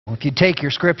If you take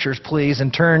your scriptures, please,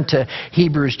 and turn to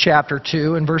Hebrews chapter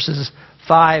 2 and verses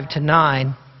 5 to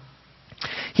 9.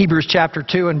 Hebrews chapter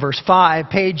 2 and verse 5,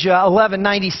 page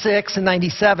 1196 and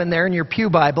 97 there in your pew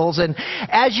Bibles. And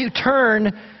as you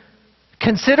turn,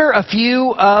 consider a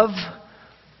few of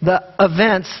the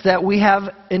events that we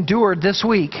have endured this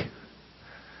week.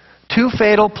 2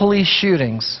 fatal police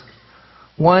shootings.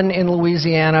 One in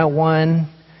Louisiana, one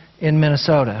in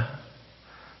Minnesota.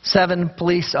 7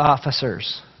 police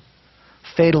officers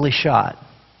fatally shot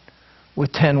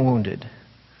with 10 wounded.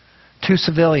 2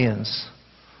 civilians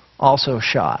also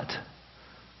shot.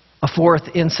 A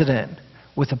 4th incident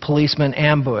with a policeman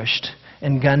ambushed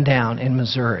and gunned down in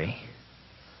Missouri.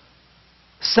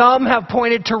 Some have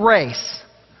pointed to race.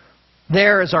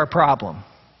 There is our problem.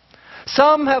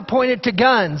 Some have pointed to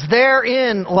guns.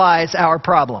 Therein lies our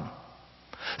problem.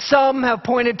 Some have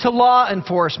pointed to law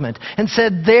enforcement and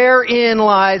said, therein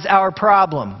lies our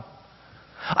problem.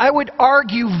 I would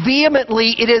argue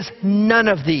vehemently it is none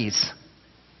of these.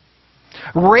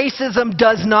 Racism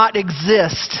does not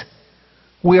exist.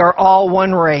 We are all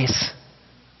one race.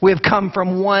 We have come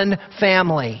from one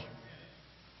family.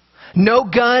 No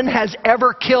gun has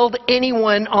ever killed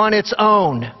anyone on its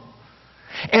own.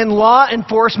 And law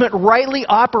enforcement, rightly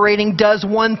operating, does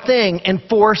one thing: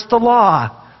 enforce the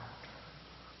law.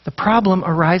 The problem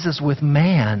arises with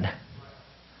man.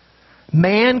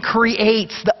 Man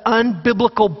creates the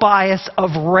unbiblical bias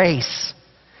of race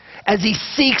as he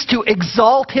seeks to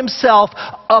exalt himself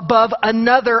above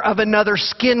another of another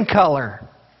skin color.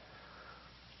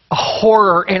 A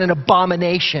horror and an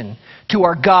abomination to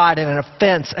our God and an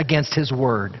offense against His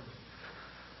Word.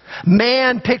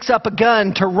 Man picks up a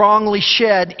gun to wrongly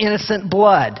shed innocent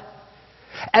blood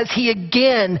as he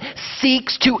again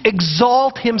seeks to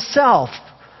exalt himself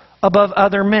above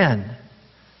other men.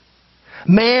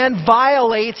 Man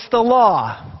violates the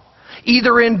law,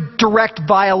 either in direct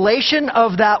violation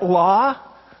of that law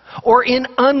or in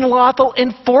unlawful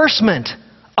enforcement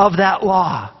of that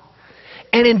law.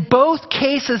 And in both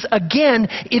cases, again,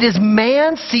 it is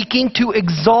man seeking to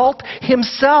exalt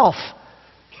himself.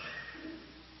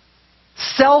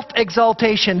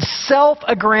 Self-exaltation,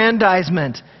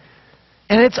 self-aggrandizement.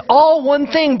 And it's all one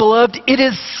thing, beloved. It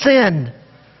is sin.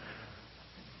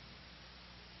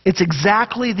 It's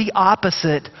exactly the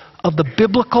opposite of the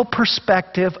biblical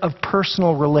perspective of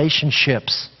personal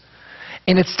relationships.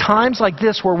 And it's times like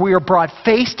this where we are brought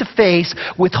face to face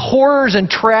with horrors and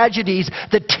tragedies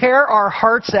that tear our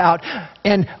hearts out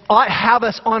and have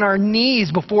us on our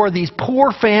knees before these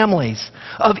poor families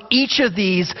of each of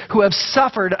these who have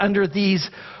suffered under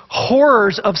these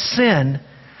horrors of sin,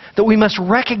 that we must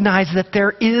recognize that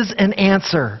there is an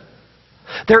answer.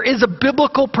 There is a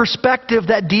biblical perspective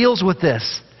that deals with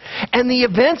this. And the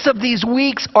events of these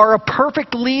weeks are a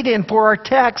perfect lead-in for our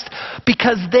text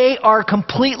because they are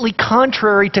completely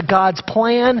contrary to God's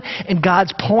plan, and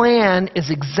God's plan is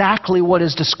exactly what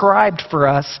is described for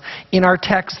us in our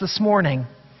text this morning.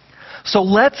 So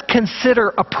let's consider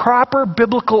a proper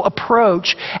biblical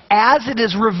approach as it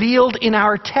is revealed in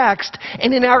our text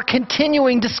and in our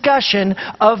continuing discussion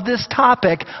of this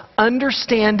topic,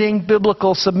 understanding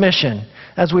biblical submission,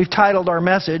 as we've titled our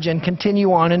message, and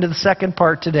continue on into the second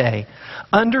part today.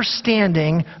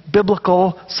 Understanding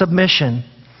biblical submission.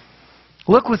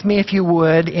 Look with me, if you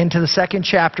would, into the second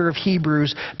chapter of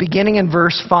Hebrews, beginning in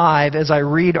verse 5, as I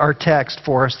read our text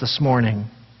for us this morning.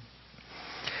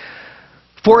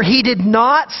 For He did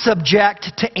not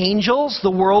subject to angels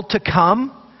the world to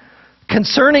come,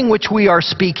 concerning which we are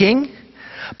speaking,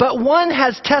 but one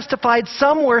has testified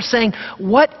somewhere, saying,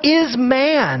 what is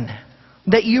man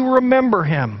that you remember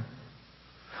him?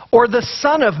 Or the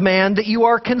Son of Man that you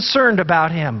are concerned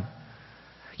about him?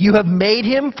 You have made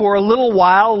him for a little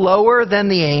while lower than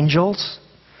the angels.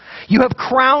 You have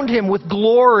crowned him with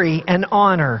glory and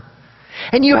honor.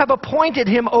 And you have appointed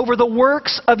him over the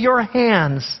works of your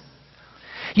hands.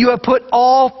 You have put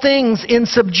all things in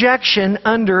subjection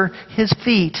under his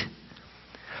feet.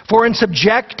 For in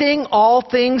subjecting all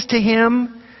things to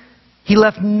him, he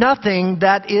left nothing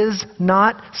that is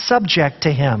not subject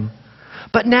to him.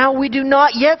 But now we do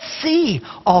not yet see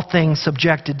all things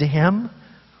subjected to him.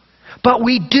 But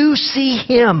we do see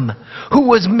him who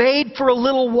was made for a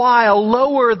little while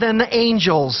lower than the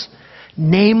angels,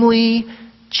 namely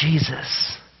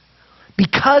Jesus.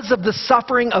 Because of the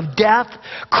suffering of death,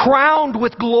 crowned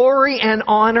with glory and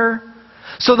honor,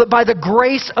 so that by the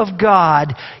grace of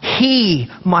God, he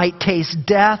might taste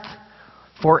death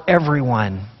for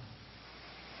everyone.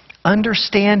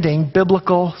 Understanding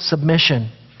biblical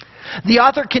submission. The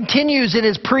author continues in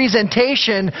his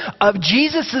presentation of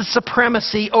Jesus'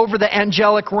 supremacy over the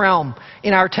angelic realm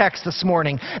in our text this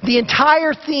morning. The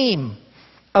entire theme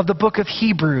of the book of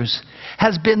Hebrews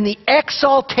has been the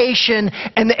exaltation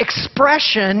and the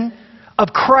expression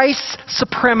of Christ's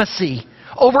supremacy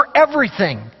over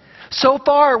everything. So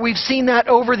far, we've seen that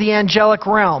over the angelic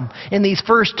realm in these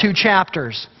first 2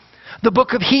 chapters. The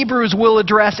book of Hebrews will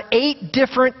address 8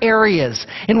 different areas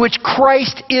in which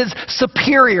Christ is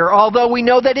superior, although we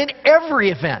know that in every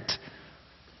event,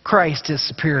 Christ is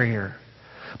superior.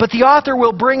 But the author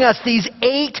will bring us these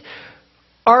 8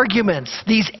 arguments,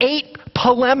 these 8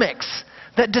 polemics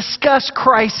that discuss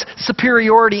Christ's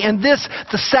superiority, and this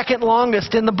the second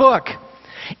longest in the book.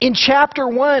 In chapter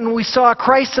 1, we saw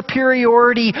Christ's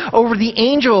superiority over the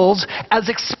angels as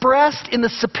expressed in the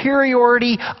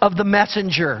superiority of the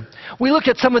messenger. We looked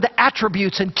at some of the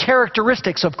attributes and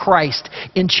characteristics of Christ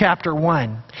in chapter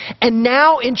 1. And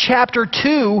now in chapter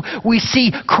 2, we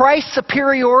see Christ's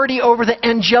superiority over the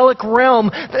angelic realm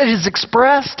that is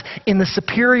expressed in the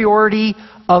superiority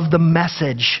of the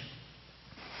message.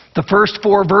 The first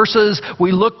 4 verses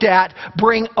we looked at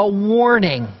bring a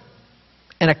warning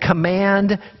and a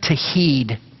command to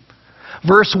heed.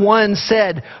 Verse 1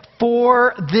 said,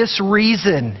 "For this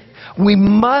reason, we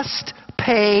must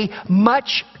pay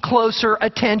much closer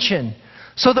attention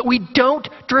so that we don't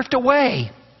drift away."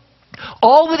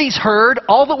 All that he's heard,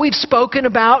 all that we've spoken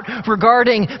about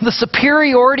regarding the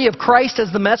superiority of Christ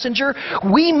as the messenger,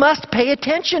 we must pay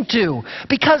attention to,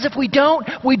 because if we don't,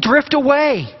 we drift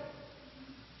away.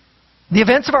 The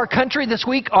events of our country this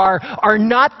week are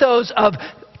not those of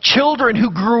children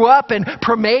who grew up and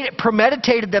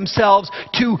premeditated themselves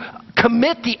to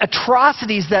commit the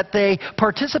atrocities that they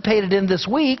participated in this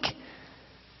week.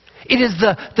 It is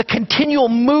the continual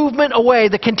movement away,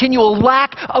 the continual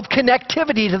lack of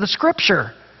connectivity to the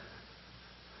Scripture.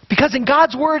 Because in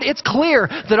God's Word, it's clear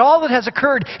that all that has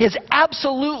occurred is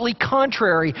absolutely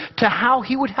contrary to how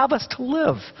He would have us to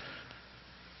live.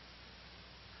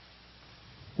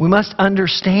 We must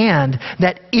understand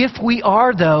that if we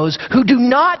are those who do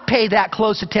not pay that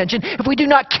close attention, if we do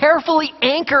not carefully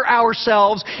anchor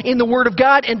ourselves in the Word of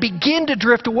God and begin to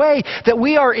drift away, that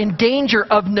we are in danger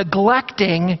of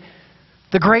neglecting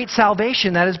the great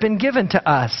salvation that has been given to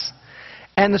us.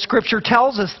 And the Scripture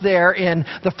tells us there in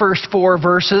the first 4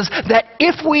 verses that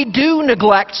if we do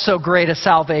neglect so great a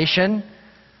salvation,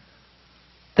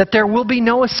 that there will be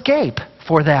no escape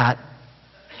for that.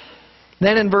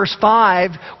 Then in verse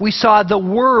 5, we saw the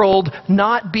world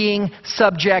not being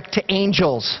subject to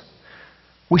angels.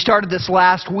 We started this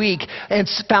last week and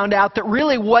found out that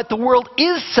really what the world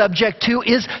is subject to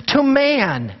is to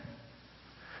man.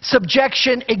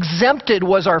 Subjection exempted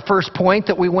was our first point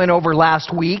that we went over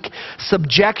last week.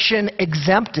 Subjection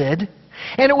exempted.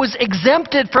 And it was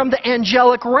exempted from the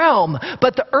angelic realm.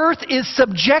 But the earth is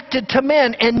subjected to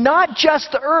men. And not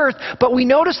just the earth, but we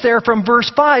notice there from verse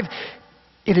 5,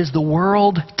 it is the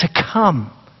world to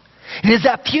come. It is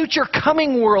that future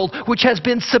coming world which has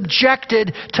been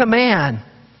subjected to man.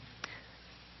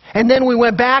 And then we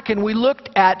went back and we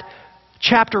looked at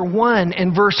chapter 1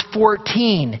 and verse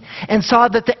 14 and saw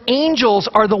that the angels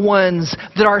are the ones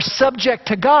that are subject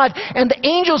to God. And the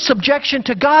angels' subjection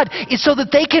to God is so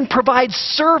that they can provide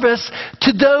service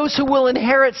to those who will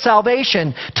inherit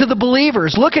salvation, to the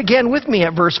believers. Look again with me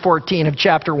at verse 14 of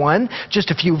chapter 1,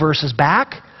 just a few verses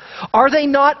back. Are they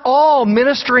not all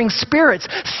ministering spirits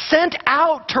sent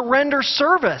out to render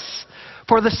service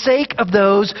for the sake of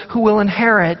those who will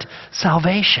inherit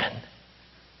salvation?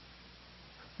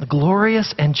 The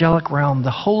glorious angelic realm, the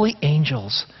holy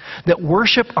angels that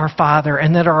worship our Father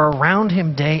and that are around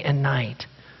Him day and night.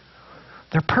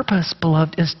 Their purpose,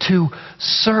 beloved, is to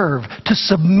serve, to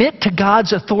submit to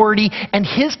God's authority and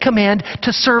His command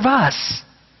to serve us.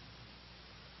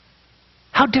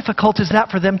 How difficult is that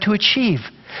for them to achieve?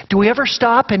 Do we ever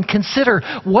stop and consider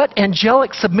what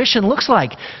angelic submission looks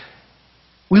like?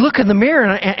 We look in the mirror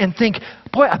and think,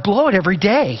 boy, I blow it every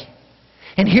day.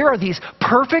 And here are these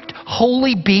perfect,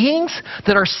 holy beings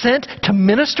that are sent to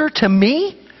minister to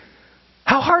me?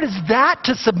 How hard is that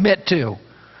to submit to?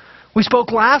 We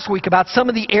spoke last week about some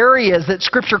of the areas that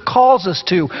Scripture calls us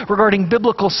to regarding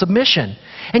biblical submission.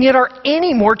 And yet are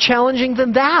any more challenging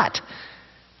than that?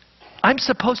 I'm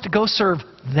supposed to go serve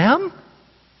them?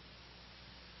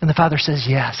 And the Father says,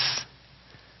 yes,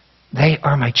 they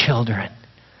are my children.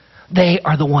 They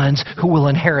are the ones who will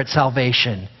inherit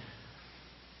salvation.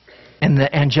 And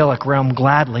the angelic realm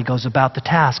gladly goes about the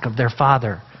task of their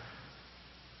Father.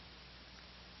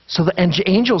 So the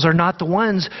angels are not the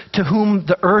ones to whom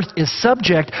the earth is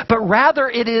subject, but rather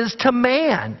it is to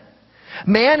man.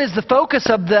 Man is the focus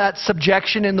of that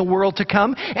subjection in the world to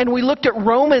come. And we looked at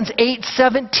Romans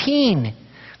 8:17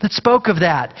 that spoke of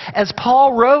that. As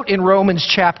Paul wrote in Romans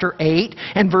chapter 8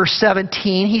 and verse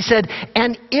 17, he said,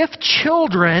 "And if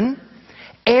children,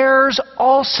 heirs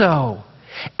also,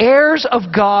 heirs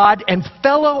of God and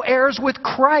fellow heirs with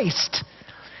Christ,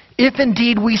 if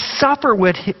indeed we suffer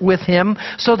with Him,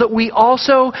 so that we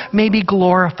also may be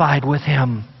glorified with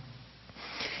Him."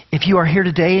 If you are here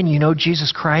today and you know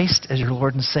Jesus Christ as your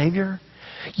Lord and Savior,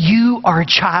 you are a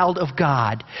child of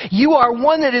God. You are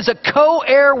one that is a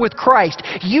co-heir with Christ.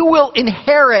 You will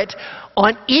inherit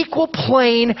on equal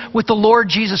plane with the Lord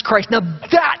Jesus Christ. Now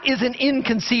that is an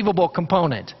inconceivable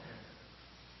component.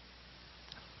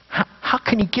 How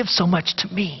can you give so much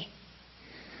to me?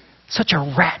 Such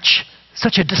a wretch,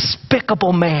 such a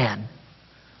despicable man,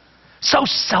 so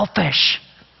selfish.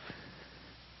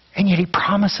 And yet He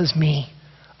promises me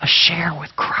a share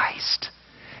with Christ.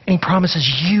 And He promises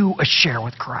you a share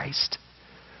with Christ.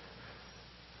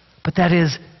 But that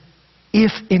is,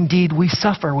 if indeed we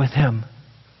suffer with Him.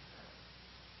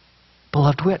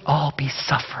 Beloved, we'll all be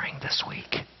suffering this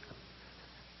week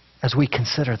as we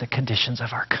consider the conditions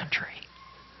of our country.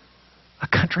 A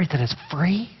country that is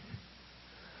free.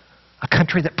 A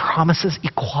country that promises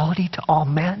equality to all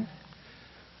men.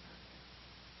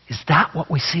 Is that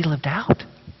what we see lived out?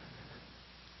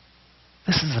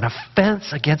 This is an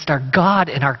offense against our God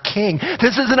and our King.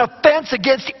 This is an offense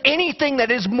against anything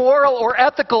that is moral or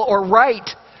ethical or right.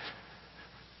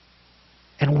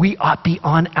 And we ought be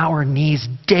on our knees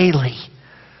daily,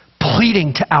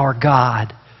 pleading to our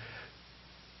God,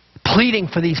 pleading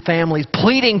for these families,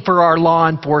 pleading for our law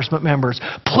enforcement members,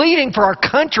 pleading for our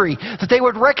country, that they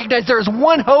would recognize there is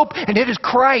one hope, and it is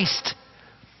Christ.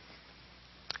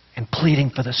 And pleading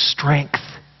for the strength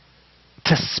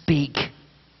to speak,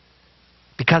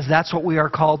 because that's what we are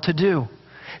called to do.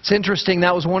 It's interesting,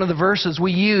 that was one of the verses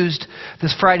we used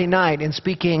this Friday night in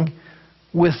speaking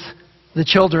with the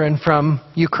children from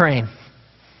Ukraine.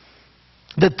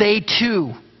 That they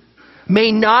too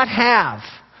may not have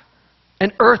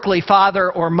an earthly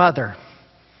father or mother,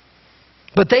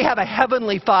 but they have a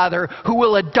heavenly Father who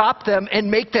will adopt them and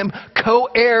make them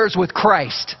co-heirs with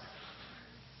Christ.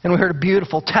 And we heard a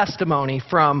beautiful testimony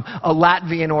from a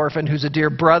Latvian orphan who's a dear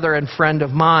brother and friend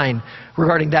of mine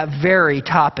regarding that very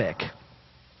topic.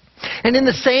 And in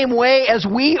the same way as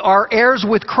we are heirs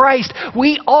with Christ,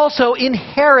 we also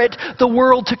inherit the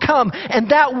world to come. And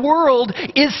that world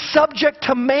is subject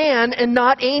to man and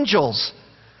not angels.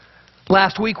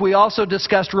 Last week we also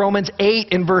discussed Romans 8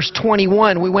 in verse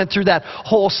 21. We went through that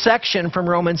whole section from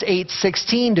Romans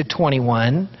 8:16 to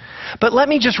 21. But let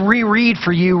me just reread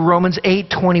for you Romans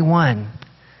 8:21.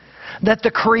 That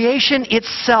the creation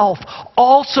itself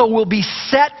also will be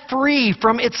set free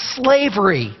from its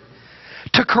slavery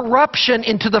to corruption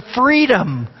into the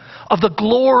freedom of the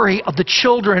glory of the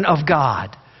children of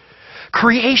God.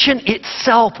 Creation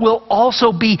itself will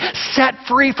also be set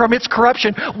free from its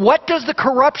corruption. What does the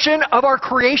corruption of our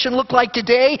creation look like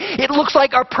today? It looks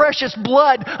like our precious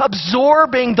blood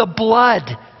absorbing the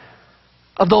blood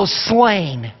of those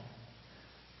slain.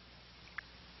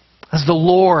 As the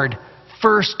Lord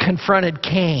first confronted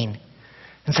Cain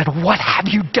and said, "What have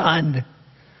you done?"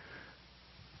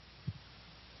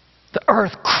 The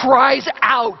earth cries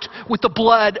out with the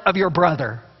blood of your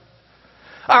brother.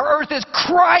 Our earth is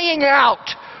crying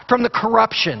out from the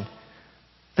corruption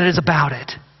that is about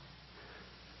it.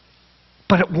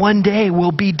 But one day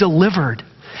will be delivered.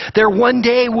 There one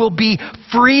day will be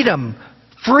freedom,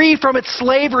 free from its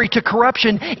slavery to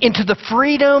corruption into the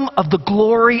freedom of the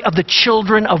glory of the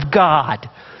children of God.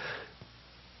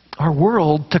 Our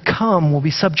world to come will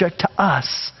be subject to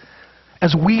us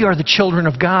as we are the children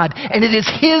of God. And it is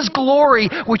His glory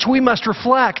which we must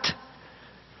reflect.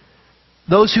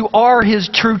 Those who are His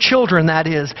true children, that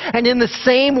is. And in the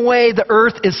same way, the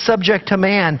earth is subject to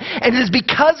man. And it is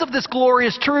because of this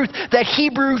glorious truth that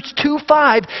Hebrews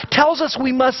 2:5 tells us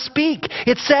we must speak.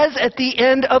 It says at the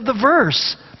end of the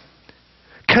verse,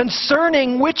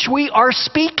 concerning which we are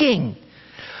speaking.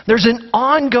 There's an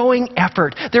ongoing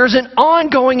effort. There's an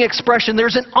ongoing expression.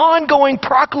 There's an ongoing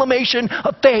proclamation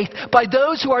of faith by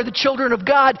those who are the children of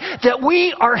God that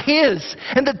we are His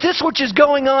and that this which is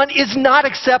going on is not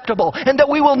acceptable and that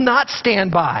we will not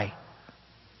stand by.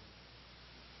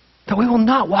 That we will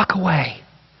not walk away.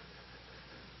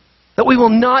 That we will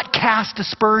not cast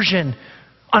aspersion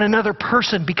on another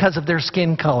person because of their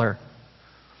skin color.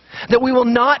 That we will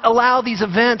not allow these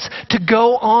events to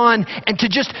go on and to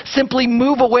just simply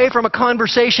move away from a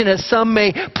conversation as some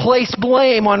may place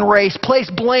blame on race, place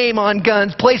blame on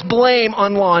guns, place blame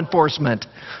on law enforcement.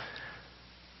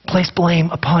 Place blame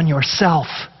upon yourself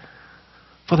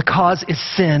For the cause is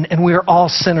sin, and we are all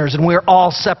sinners, and we are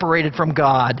all separated from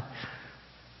God.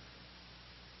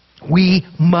 We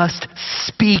must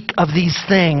speak of these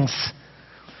things.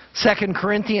 2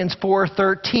 Corinthians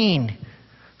 4:13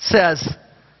 says,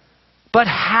 but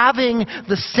having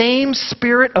the same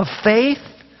spirit of faith,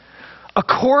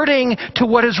 according to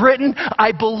what is written,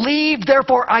 I believed,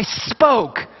 therefore I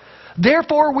spoke.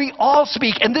 Therefore we all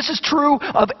speak. And this is true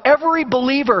of every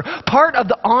believer. Part of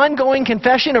the ongoing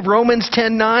confession of Romans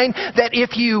 10:9, that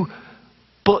if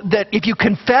you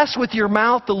confess with your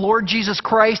mouth the Lord Jesus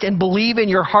Christ and believe in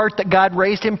your heart that God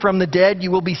raised him from the dead,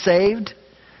 you will be saved.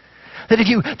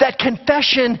 That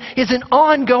confession is an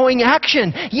ongoing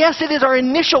action. Yes, it is our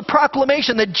initial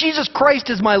proclamation that Jesus Christ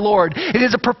is my Lord. It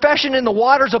is a profession in the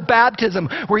waters of baptism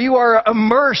where you are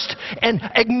immersed and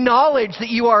acknowledge that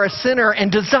you are a sinner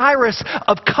and desirous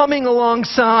of coming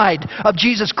alongside of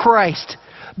Jesus Christ,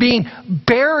 being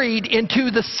buried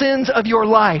into the sins of your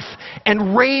life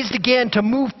and raised again to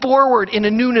move forward in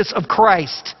a newness of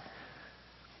Christ.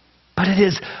 But it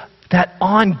is that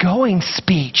ongoing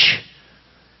speech.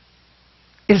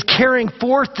 It is carrying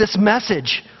forth this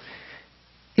message.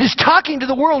 It is talking to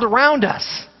the world around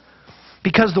us.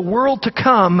 Because the world to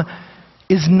come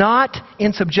is not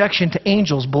in subjection to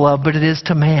angels, beloved, but it is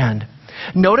to man.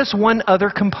 Notice one other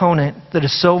component that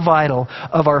is so vital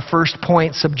of our first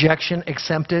point, subjection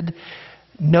accepted.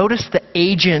 Notice the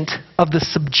agent of the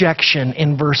subjection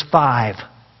in verse 5.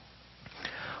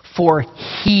 For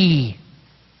he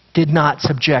did not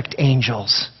subject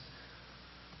angels.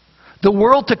 The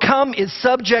world to come is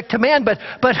subject to man,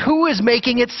 but who is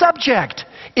making it subject?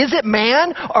 Is it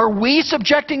man? Are we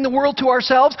subjecting the world to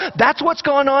ourselves? That's what's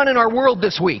going on in our world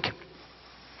this week.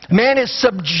 Man is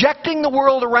subjecting the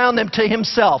world around them to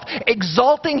himself,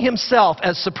 exalting himself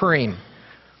as supreme.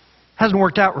 Hasn't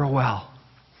worked out real well.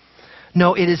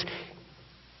 No, it is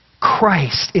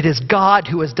Christ. It is God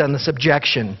who has done the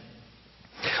subjection.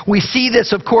 We see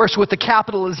this, of course, with the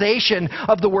capitalization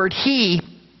of the word he.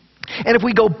 And if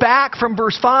we go back from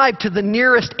verse 5 to the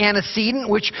nearest antecedent,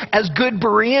 which as good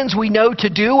Bereans we know to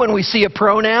do when we see a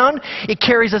pronoun, it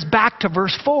carries us back to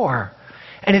verse 4.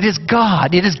 And it is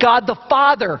God. It is God the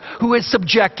Father who is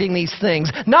subjecting these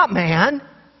things, not man.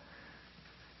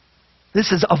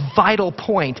 This is a vital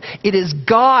point. It is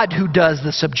God who does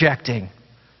the subjecting,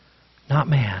 not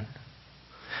man.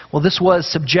 Well, this was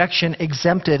subjection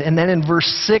exempted. And then in verse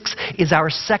 6 is our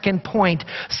second point,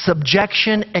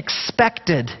 subjection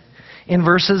expected. In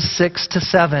verses 6 to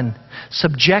 7.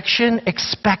 Subjection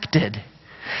expected.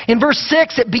 In verse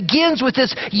 6, it begins with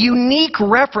this unique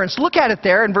reference. Look at it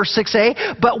there in verse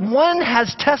 6a. But one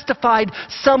has testified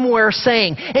somewhere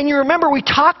saying. And you remember we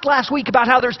talked last week about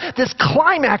how there's this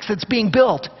climax that's being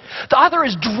built. The author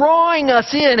is drawing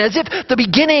us in as if the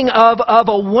beginning of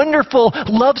a wonderful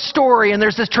love story. And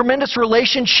there's this tremendous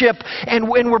relationship. And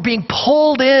when we're being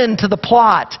pulled into the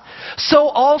plot. So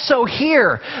also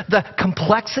here, the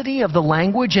complexity of the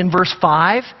language in verse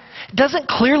 5 doesn't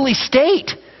clearly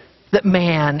state that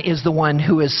man is the one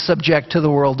who is subject to the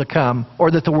world to come, or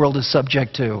that the world is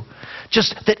subject to.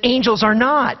 Just that angels are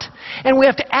not. And we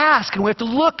have to ask, and we have to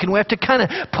look, and we have to kind of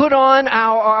put on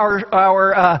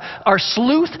our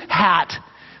sleuth hat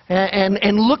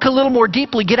and look a little more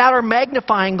deeply, get out our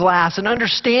magnifying glass and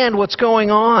understand what's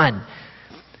going on.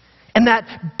 And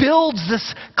that builds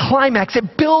this climax,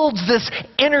 it builds this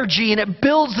energy, and it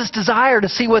builds this desire to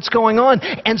see what's going on.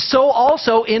 And so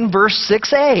also in verse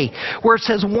 6a, where it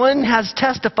says, one has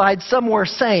testified somewhere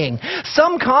saying.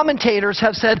 Some commentators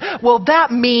have said, well,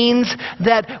 that means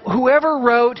that whoever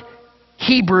wrote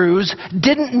Hebrews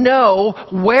didn't know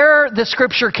where the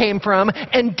scripture came from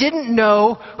and didn't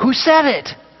know who said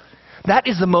it. That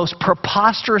is the most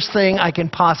preposterous thing I can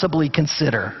possibly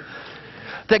consider.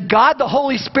 That God the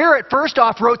Holy Spirit first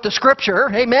off wrote the scripture,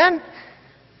 amen?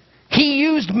 He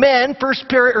used men, 2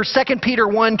 Peter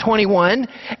 1:21,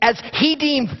 as he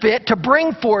deemed fit to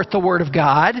bring forth the word of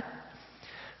God.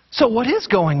 So what is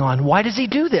going on? Why does he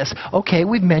do this? Okay,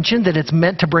 we've mentioned that it's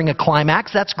meant to bring a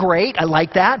climax. That's great. I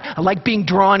like that. I like being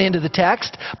drawn into the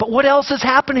text. But what else is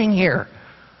happening here?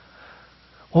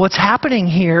 Well, what's happening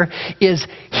here is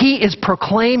he is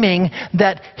proclaiming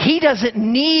that he doesn't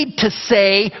need to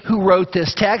say who wrote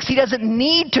this text. He doesn't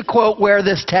need to quote where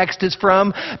this text is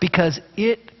from because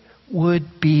it would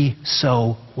be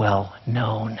so well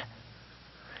known.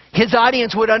 His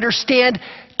audience would understand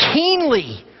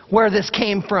keenly where this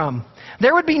came from.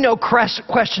 There would be no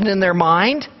question in their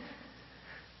mind.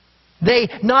 They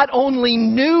not only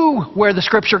knew where the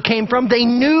scripture came from, they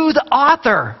knew the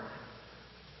author.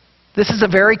 This is a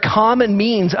very common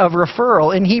means of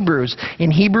referral in Hebrews. In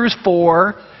Hebrews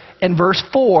 4 and verse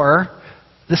 4,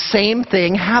 the same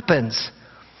thing happens.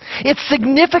 It's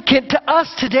significant to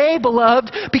us today,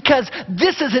 beloved, because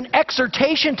this is an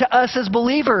exhortation to us as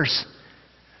believers.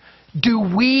 Do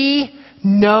we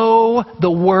know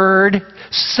the Word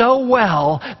so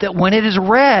well that when it is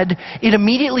read, it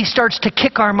immediately starts to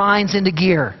kick our minds into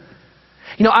gear?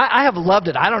 You know, I have loved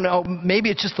it. I don't know,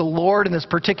 maybe it's just the Lord in this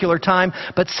particular time,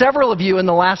 but several of you in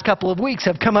the last couple of weeks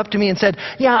have come up to me and said,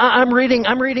 yeah, I'm reading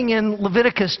in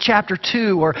Leviticus chapter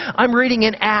 2, or I'm reading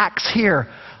in Acts here.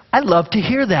 I love to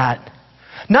hear that.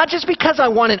 Not just because I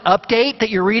want an update that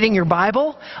you're reading your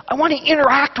Bible. I want to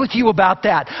interact with you about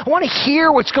that. I want to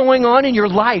hear what's going on in your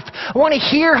life. I want to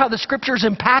hear how the Scripture is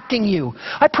impacting you.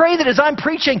 I pray that as I'm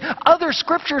preaching, other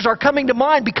Scriptures are coming to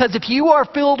mind, because if you are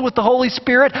filled with the Holy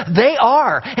Spirit, they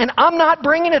are. And I'm not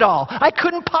bringing it all. I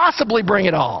couldn't possibly bring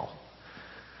it all.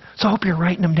 So I hope you're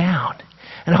writing them down.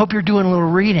 And I hope you're doing a little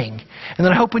reading. And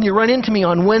then I hope when you run into me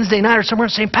on Wednesday night or somewhere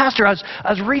saying, Pastor, I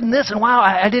was reading this, and wow,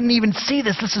 I didn't even see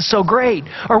this. This is so great.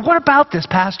 Or what about this,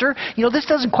 Pastor? You know, this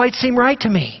doesn't quite seem right to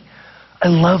me. I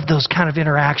love those kind of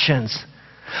interactions.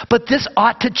 But this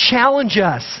ought to challenge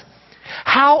us.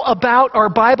 How about our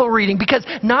Bible reading? Because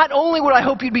not only would I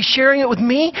hope you'd be sharing it with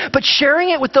me, but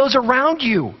sharing it with those around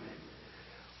you.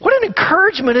 What an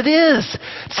encouragement it is.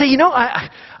 Say, you know, I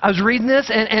was reading this,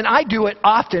 and I do it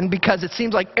often because it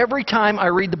seems like every time I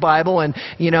read the Bible, and,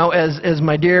 you know, as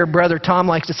my dear brother Tom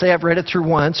likes to say, I've read it through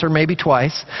once or maybe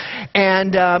twice.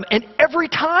 And every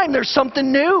time there's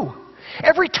something new.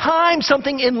 Every time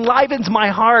something enlivens my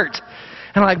heart.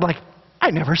 And I'm like, I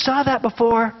never saw that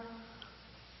before.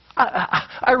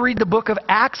 I read the book of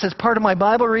Acts as part of my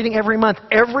Bible reading every month.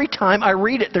 Every time I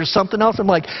read it, there's something else. I'm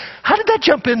like, how did that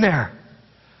jump in there?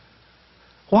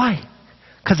 Why?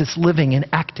 Because it's living and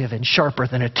active and sharper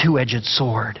than a two-edged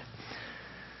sword.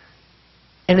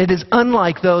 And it is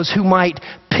unlike those who might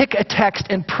pick a text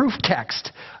and proof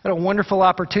text. I had a wonderful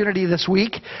opportunity this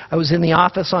week. I was in the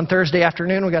office on Thursday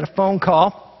afternoon. We got a phone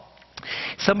call.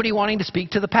 Somebody wanting to speak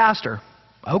to the pastor.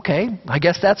 Okay, I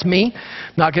guess that's me.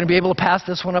 Not going to be able to pass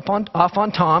this one off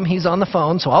on Tom. He's on the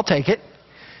phone, so I'll take it.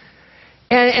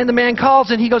 And the man calls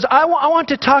and he goes, I want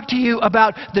to talk to you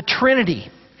about the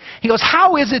Trinity. He goes,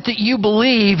 how is it that you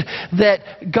believe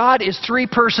that God is three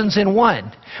persons in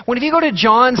one? When if you go to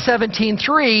John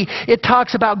 17:3, it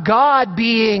talks about God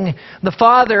being the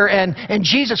Father and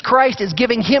Jesus Christ is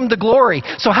giving Him the glory.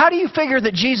 So how do you figure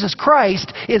that Jesus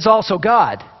Christ is also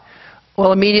God?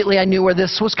 Well, immediately I knew where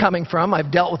this was coming from. I've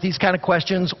dealt with these kind of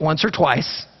questions once or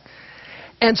twice.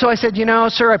 And so I said, you know,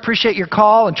 sir, I appreciate your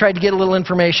call, and tried to get a little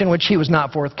information, which he was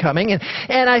not forthcoming.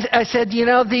 And I said, you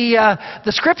know,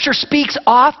 the Scripture speaks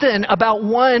often about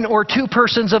one or two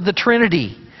persons of the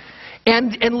Trinity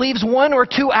and leaves one or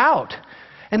two out.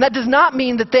 And that does not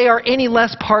mean that they are any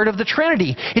less part of the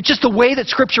Trinity. It's just the way that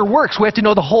Scripture works. We have to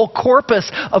know the whole corpus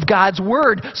of God's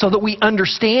Word so that we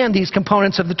understand these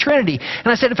components of the Trinity. And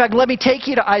I said, in fact, let me take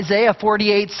you to Isaiah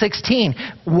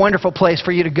 48:16. Wonderful place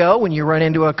for you to go when you run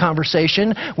into a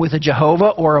conversation with a Jehovah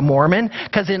or a Mormon.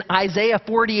 Because in Isaiah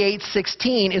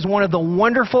 48:16 is one of the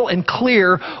wonderful and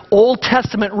clear Old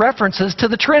Testament references to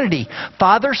the Trinity.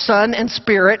 Father, Son, and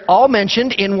Spirit all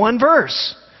mentioned in one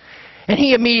verse. And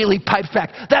he immediately pipes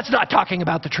back, that's not talking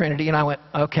about the Trinity. And I went,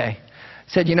 okay.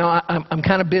 He said, you know, I'm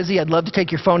kind of busy. I'd love to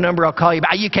take your phone number. I'll call you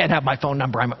back. You can't have my phone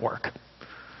number. I'm at work.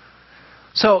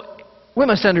 So we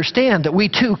must understand that we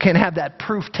too can have that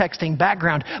proof texting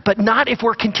background, but not if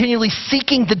we're continually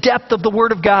seeking the depth of the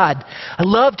Word of God. I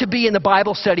love to be in the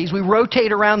Bible studies. We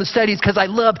rotate around the studies because I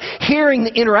love hearing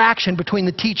the interaction between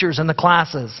the teachers and the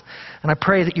classes. And I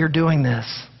pray that you're doing this.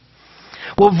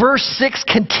 Well, verse 6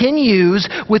 continues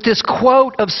with this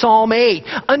quote of Psalm 8,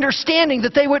 understanding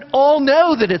that they would all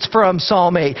know that it's from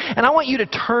Psalm 8. And I want you to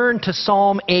turn to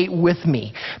Psalm 8 with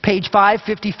me. Page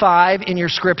 555 in your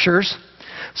scriptures,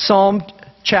 Psalm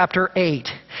chapter 8.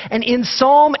 And in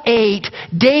Psalm 8,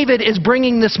 David is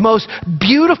bringing this most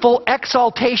beautiful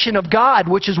exaltation of God,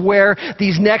 which is where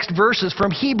these next verses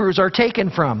from Hebrews are taken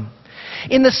from.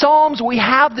 In the Psalms, we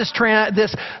have this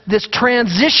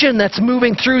transition that's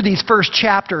moving through these first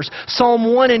chapters.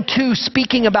 Psalm 1 and 2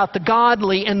 speaking about the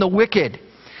godly and the wicked.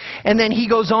 And then he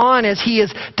goes on as he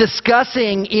is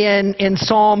discussing in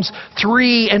Psalms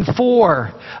 3 and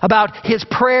 4 about his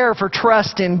prayer for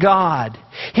trust in God.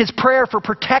 His prayer for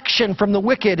protection from the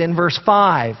wicked in verse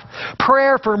 5.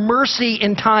 Prayer for mercy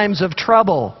in times of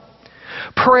trouble.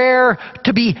 Prayer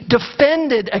to be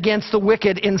defended against the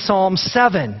wicked in Psalm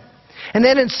 7. And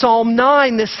then in Psalm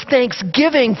 9, this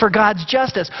thanksgiving for God's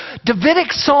justice.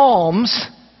 Davidic psalms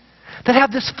that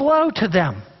have this flow to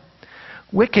them.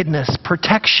 Wickedness,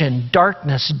 protection,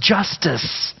 darkness,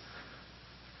 justice.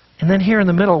 And then here in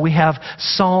the middle we have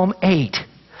Psalm 8.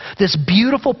 This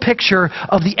beautiful picture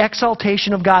of the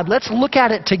exaltation of God. Let's look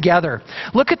at it together.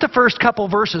 Look at the first couple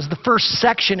verses, the first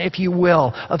section, if you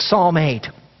will, of Psalm 8.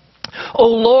 O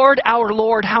Lord, our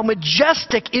Lord, how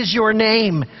majestic is your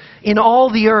name in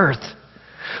all the earth,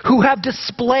 who have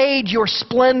displayed your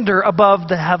splendor above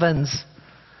the heavens.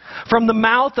 From the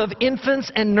mouth of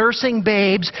infants and nursing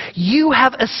babes, you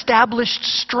have established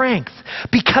strength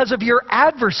because of your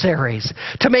adversaries,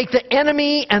 to make the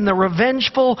enemy and the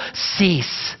revengeful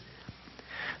cease.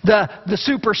 The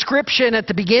superscription at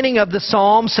the beginning of the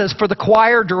psalm says, for the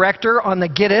choir director on the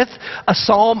Gittith, a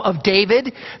psalm of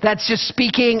David. That's just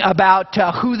speaking about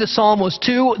who the psalm was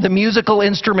to, the musical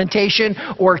instrumentation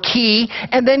or key,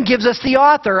 and then gives us the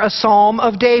author, a psalm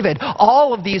of David.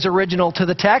 All of these original to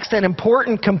the text and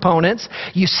important components.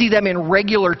 You see them in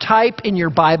regular type in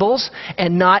your Bibles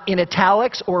and not in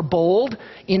italics or bold,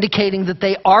 indicating that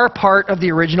they are part of the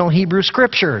original Hebrew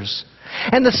Scriptures.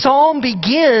 And the psalm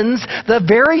begins the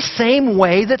very same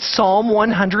way that Psalm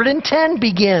 110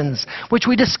 begins, which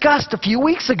we discussed a few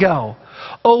weeks ago.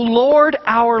 O Lord,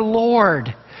 our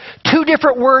Lord. Two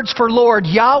different words for Lord,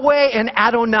 Yahweh and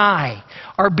Adonai,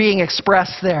 are being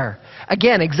expressed there.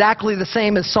 Again, exactly the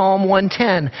same as Psalm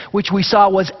 110, which we saw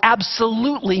was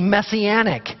absolutely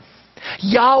messianic.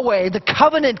 Yahweh, the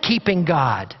covenant-keeping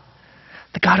God.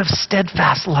 The God of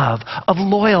steadfast love, of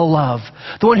loyal love.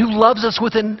 The one who loves us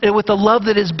with a love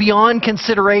that is beyond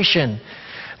consideration.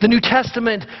 The New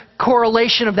Testament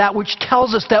correlation of that, which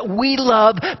tells us that we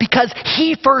love because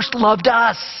He first loved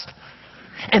us.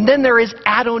 And then there is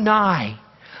Adonai,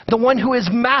 the one who is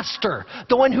Master,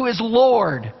 the one who is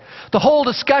Lord. The whole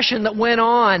discussion that went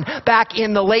on back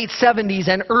in the late 70s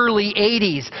and early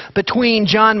 80s between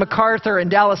John MacArthur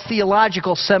and Dallas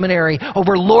Theological Seminary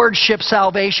over lordship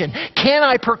salvation. Can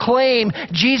I proclaim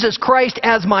Jesus Christ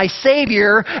as my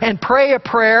Savior and pray a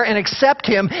prayer and accept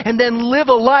Him and then live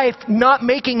a life not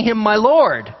making Him my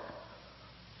Lord?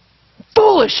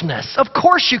 Foolishness. Of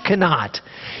course you cannot.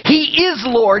 He is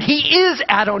Lord. He is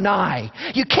Adonai.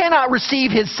 You cannot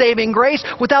receive His saving grace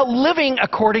without living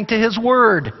according to His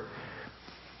Word.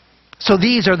 So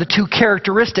these are the two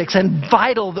characteristics, and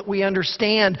vital that we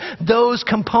understand those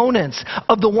components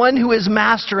of the one who is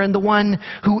Master and the one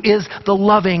who is the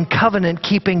loving,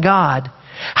 covenant-keeping God.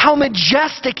 How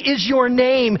majestic is your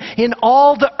name in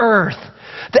all the earth.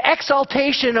 The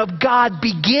exaltation of God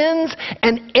begins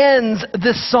and ends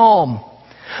this psalm.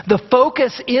 The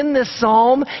focus in this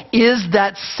psalm is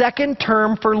that second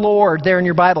term for Lord there in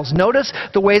your Bibles. Notice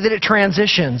the way that it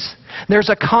transitions. There's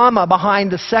a comma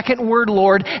behind the second word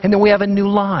Lord, and then we have a new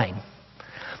line.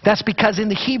 That's because in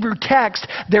the Hebrew text,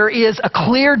 there is a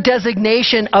clear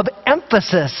designation of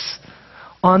emphasis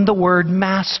on the word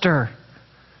Master.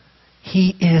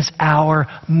 He is our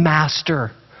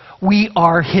Master. We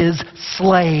are His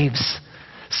slaves,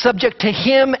 subject to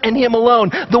Him and Him alone.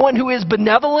 The one who is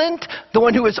benevolent, the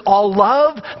one who is all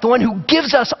love, the one who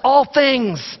gives us all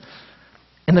things.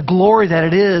 And the glory that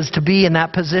it is to be in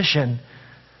that position.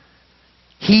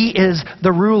 He is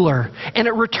the ruler. And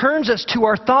it returns us to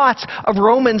our thoughts of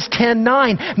Romans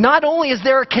 10:9. Not only is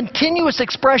there a continuous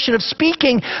expression of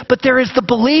speaking, but there is the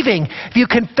believing. If you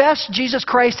confess Jesus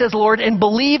Christ as Lord and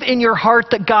believe in your heart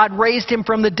that God raised Him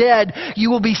from the dead, you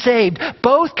will be saved.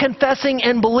 Both confessing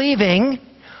and believing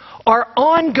are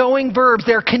ongoing verbs.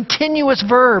 They're continuous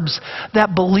verbs.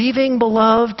 That believing,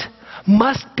 beloved,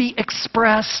 must be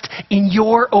expressed in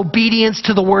your obedience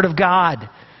to the Word of God.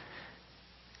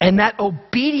 And that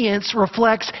obedience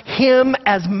reflects Him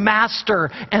as Master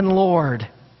and Lord.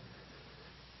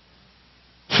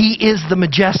 He is the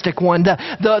majestic one.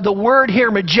 The word here,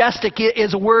 majestic,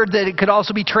 is a word that it could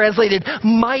also be translated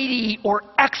mighty or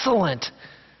excellent,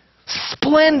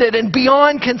 splendid and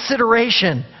beyond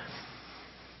consideration.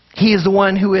 He is the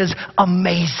one who is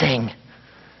amazing.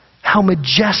 How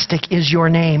majestic is your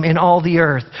name in all the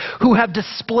earth, who have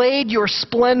displayed your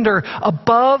splendor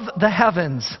above the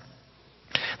heavens.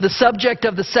 The subject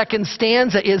of the second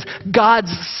stanza is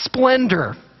God's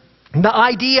splendor. The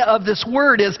idea of this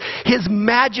word is His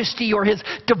majesty or His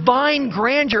divine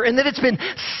grandeur, and that it's been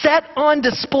set on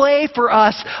display for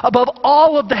us above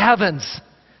all of the heavens.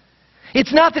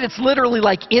 It's not that it's literally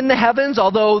like in the heavens,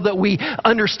 although that we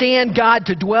understand God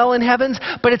to dwell in heavens,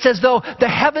 but it's as though the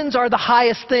heavens are the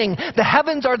highest thing. The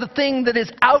heavens are the thing that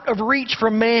is out of reach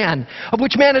from man, of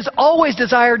which man has always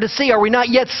desired to see. Are we not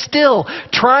yet still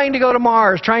trying to go to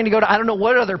Mars, trying to go to I don't know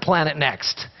what other planet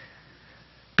next?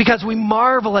 Because we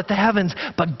marvel at the heavens,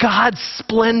 but God's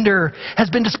splendor has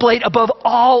been displayed above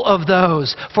all of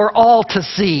those for all to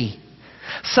see.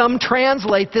 Some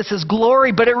translate this as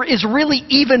glory, but it is really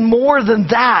even more than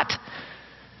that.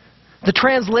 The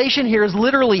translation here is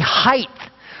literally height.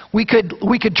 We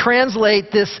could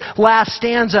translate this last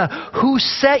stanza, who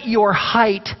set your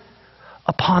height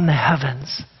upon the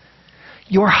heavens.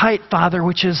 Your height, Father,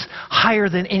 which is higher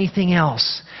than anything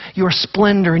else. Your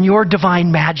splendor and your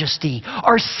divine majesty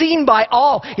are seen by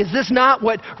all. Is this not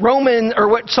what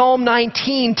what Psalm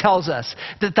 19 tells us?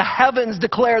 That the heavens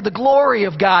declare the glory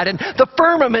of God, and the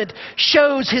firmament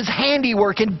shows His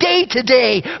handiwork, and day to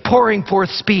day pouring forth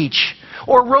speech.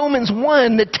 Or Romans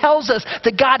 1 that tells us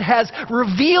that God has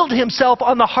revealed Himself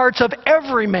on the hearts of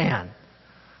every man.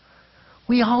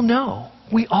 We all know,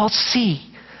 we all see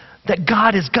that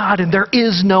God is God and there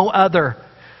is no other.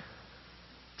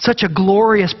 Such a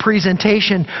glorious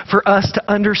presentation for us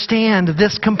to understand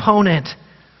this component.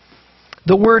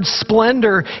 The word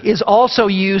splendor is also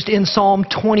used in Psalm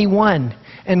 21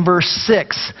 and verse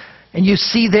 6. And you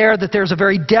see there that there's a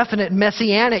very definite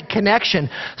messianic connection.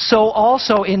 So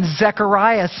also in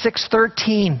Zechariah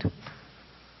 6:13.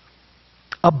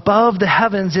 Above the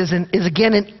heavens is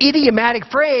again an idiomatic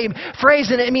phrase,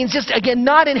 and it means just, again,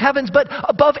 not in heavens, but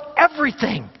above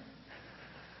everything.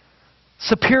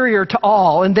 Superior to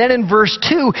all. And then in verse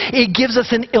 2, it gives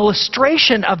us an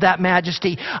illustration of that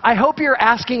majesty. I hope you're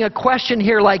asking a question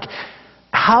here like,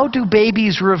 how do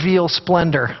babies reveal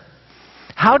splendor?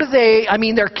 How do they,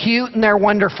 they're cute and they're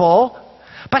wonderful,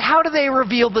 but how do they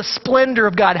reveal the splendor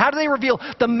of God? How do they reveal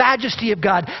the majesty of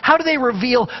God? How do they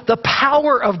reveal the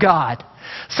power of God?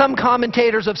 Some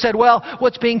commentators have said, well,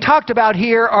 what's being talked about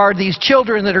here are these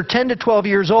children that are 10 to 12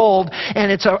 years old,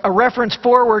 and it's a reference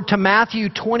forward to Matthew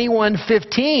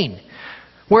 21:15,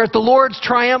 where at the Lord's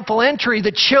triumphal entry,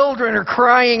 the children are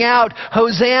crying out,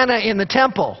 Hosanna in the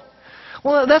temple.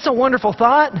 Well, that's a wonderful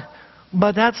thought,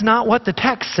 but that's not what the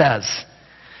text says.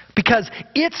 Because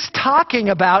it's talking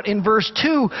about, in verse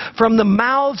 2, from the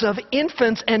mouths of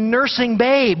infants and nursing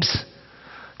babes.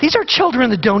 These are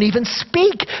children that don't even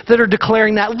speak that are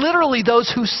declaring that. Literally, those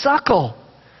who suckle.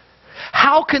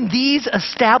 How can these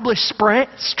establish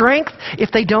strength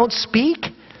if they don't speak?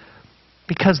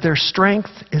 Because their strength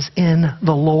is in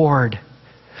the Lord.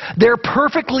 They're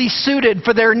perfectly suited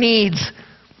for their needs.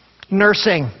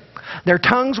 Nursing. Their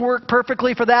tongues work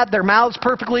perfectly for that. Their mouths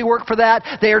perfectly work for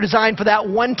that. They are designed for that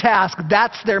one task.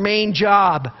 That's their main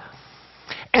job.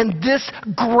 And this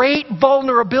great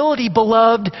vulnerability,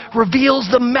 beloved, reveals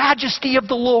the majesty of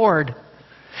the Lord.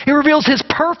 It reveals His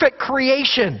perfect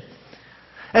creation.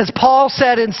 As Paul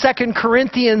said in 2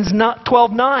 Corinthians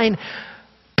 12:9,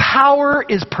 power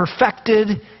is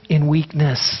perfected in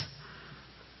weakness.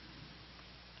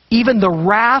 Even the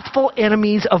wrathful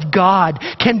enemies of God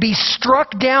can be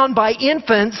struck down by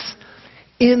infants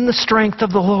in the strength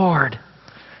of the Lord,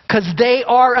 because they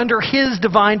are under His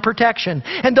divine protection.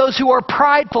 And those who are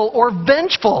prideful or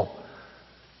vengeful,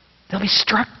 they'll be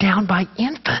struck down by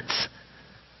infants.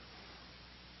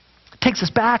 It takes us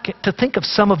back to think of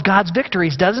some of God's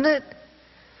victories, doesn't it?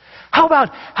 How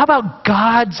about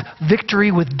God's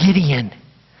victory with Gideon?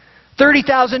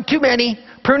 30,000, too many,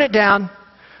 prune it down.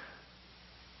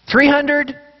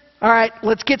 300, all right,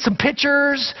 let's get some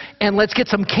pitchers, and let's get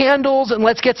some candles, and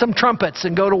let's get some trumpets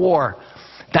and go to war.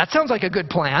 That sounds like a good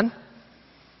plan.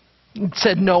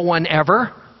 Said no one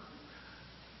ever.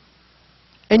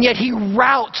 And yet He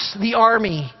routs the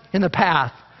army in the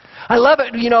path. I love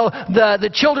it. The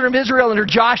children of Israel under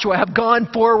Joshua have gone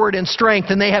forward in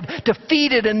strength, and they have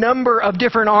defeated a number of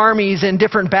different armies in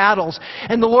different battles.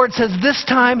 And the Lord says, this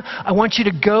time, I want you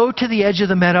to go to the edge of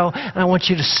the meadow, and I want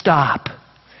you to stop.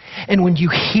 And when you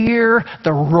hear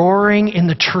the roaring in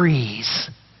the trees,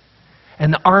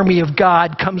 and the army of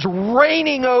God comes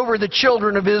raining over the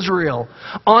children of Israel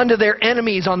onto their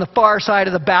enemies on the far side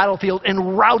of the battlefield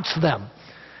and routs them.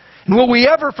 And will we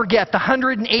ever forget the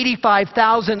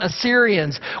 185,000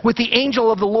 Assyrians with the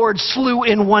angel of the Lord slew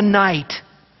in one night?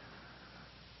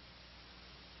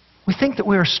 We think that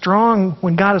we are strong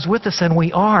when God is with us, and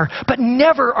we are. But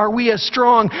never are we as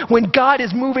strong when God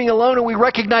is moving alone and we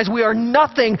recognize we are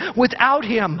nothing without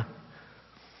Him.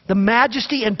 The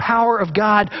majesty and power of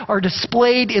God are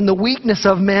displayed in the weakness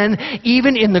of men,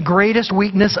 even in the greatest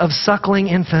weakness of suckling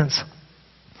infants.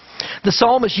 The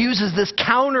psalmist uses this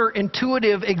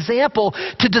counterintuitive example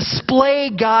to display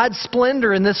God's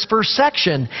splendor in this first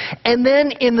section. And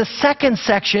then in the second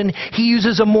section, he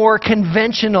uses a more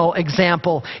conventional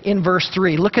example in verse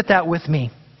 3. Look at that with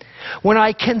me. When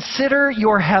I consider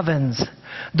your heavens,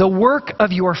 the work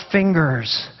of your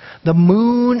fingers, the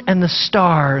moon and the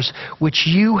stars which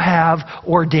you have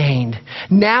ordained.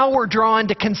 Now we're drawn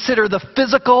to consider the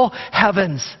physical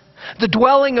heavens, the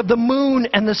dwelling of the moon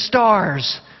and the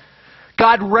stars.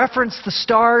 God referenced the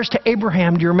stars to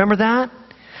Abraham. Do you remember that?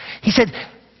 He said,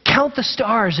 Count the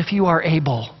stars if you are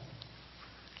able.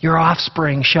 Your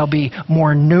offspring shall be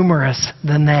more numerous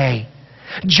than they.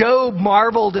 Job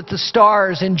marveled at the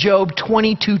stars in Job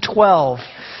 22:12.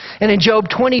 And in Job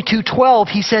 22:12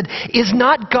 he said, "Is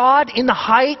not God in the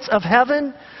heights of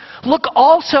heaven? Look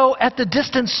also at the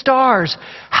distant stars,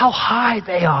 how high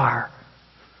they are."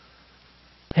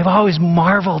 They've always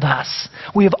marveled us.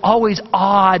 We have always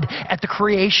awed at the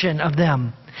creation of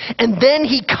them. And then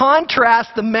he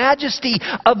contrasts the majesty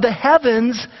of the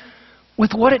heavens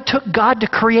with what it took God to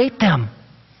create them.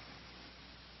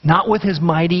 Not with his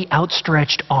mighty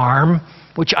outstretched arm,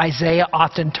 which Isaiah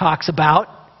often talks about.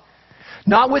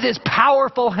 Not with his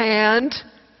powerful hand,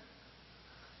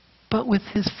 but with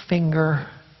his finger.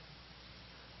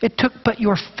 It took but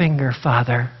your finger,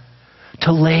 Father,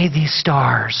 to lay these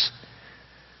stars.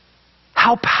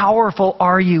 How powerful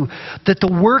are you that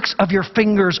the works of your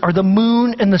fingers are the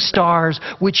moon and the stars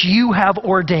which you have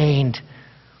ordained.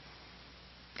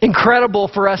 Incredible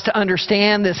for us to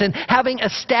understand this. And having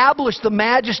established the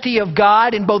majesty of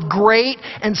God in both great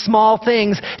and small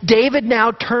things, David now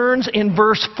turns in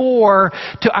verse 4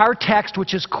 to our text,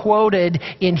 which is quoted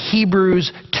in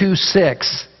Hebrews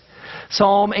 2:6.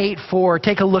 Psalm 8:4.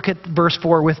 Take a look at verse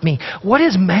 4 with me. What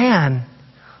is man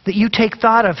that you take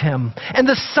thought of him, and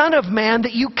the Son of Man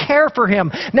that you care for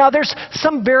him? Now there's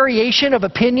some variation of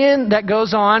opinion that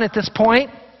goes on at this point.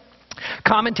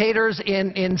 Commentators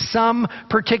in some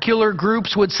particular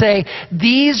groups would say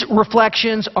these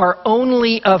reflections are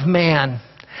only of man.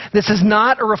 This is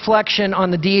not a reflection on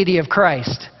the deity of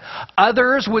Christ.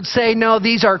 Others would say no,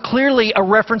 these are clearly a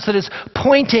reference that is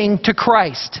pointing to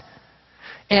Christ.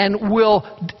 And we'll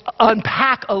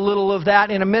unpack a little of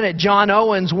that in a minute. John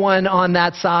Owen's one on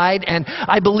that side, and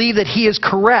I believe that he is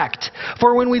correct.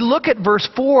 For when we look at verse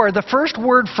 4, the first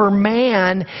word for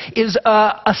man is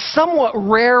a somewhat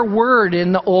rare word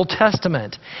in the Old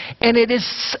Testament. And it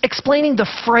is explaining the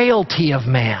frailty of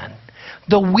man,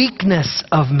 the weakness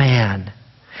of man,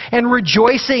 and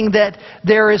rejoicing that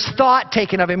there is thought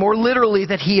taken of him, or literally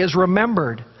that he is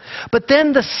remembered. But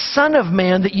then the Son of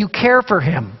Man that you care for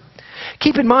him.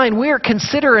 Keep in mind, we are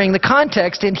considering the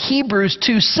context in Hebrews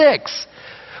 2:6.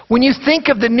 When you think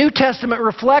of the New Testament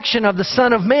reflection of the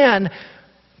Son of Man,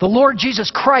 the Lord Jesus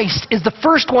Christ is the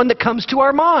first one that comes to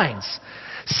our minds.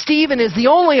 Stephen is the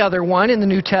only other one in the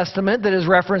New Testament that is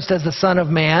referenced as the Son of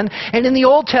Man, and in the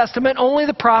Old Testament, only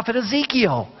the prophet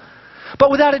Ezekiel.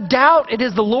 But without a doubt, it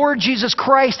is the Lord Jesus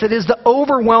Christ that is the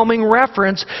overwhelming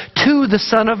reference to the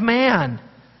Son of Man.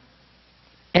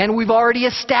 And we've already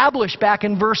established back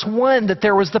in verse 1 that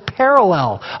there was the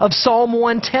parallel of Psalm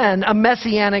 110, a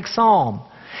messianic psalm.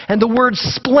 And the word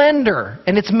splendor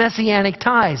and its messianic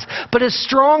ties. But as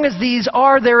strong as these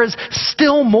are, there is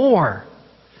still more.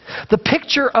 The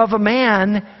picture of a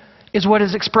man is what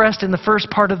is expressed in the first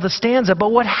part of the stanza.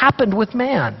 But what happened with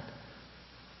man?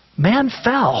 Man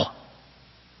fell.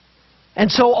 And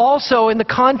so also in the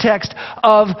context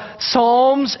of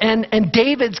Psalms and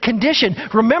David's condition,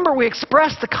 remember we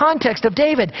expressed the context of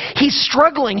David. He's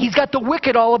struggling. He's got the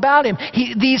wicked all about him.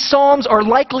 These Psalms are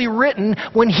likely written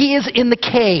when he is in the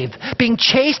cave, being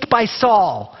chased by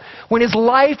Saul, when his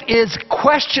life is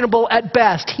questionable at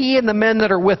best, he and the men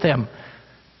that are with him.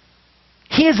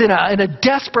 He is in a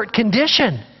desperate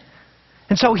condition.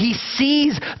 And so he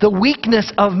sees the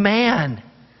weakness of man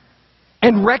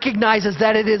and recognizes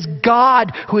that it is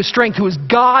God who is strength, who is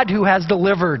God who has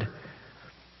delivered.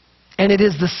 And it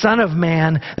is the Son of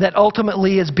Man that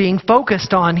ultimately is being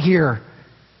focused on here.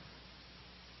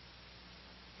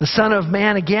 The Son of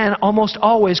Man, again, almost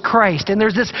always Christ. And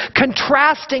there's this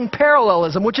contrasting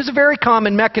parallelism, which is a very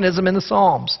common mechanism in the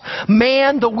Psalms.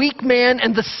 Man, the weak man,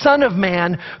 and the Son of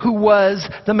Man, who was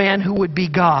the man who would be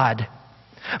God.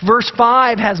 Verse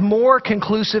 5 has more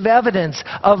conclusive evidence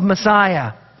of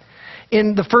Messiah.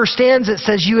 In the first stanza, it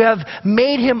says, "You have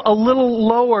made him a little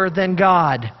lower than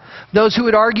God." Those who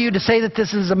would argue to say that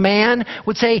this is a man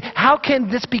would say, how can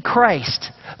this be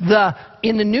Christ?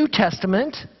 In the New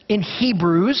Testament, in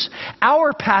Hebrews,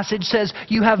 our passage says,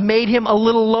 "You have made him a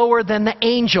little lower than the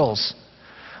angels."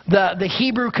 The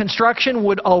Hebrew construction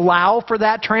would allow for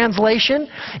that translation,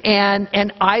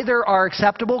 and either are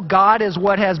acceptable. God is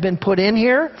what has been put in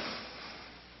here.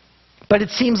 But it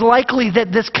seems likely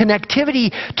that this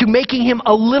connectivity to making him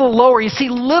a little lower, you see,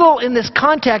 little in this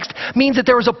context means that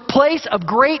there was a place of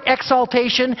great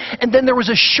exaltation, and then there was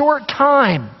a short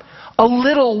time, a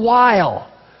little while,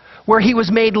 where he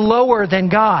was made lower than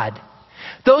God.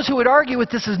 Those who would argue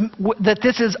that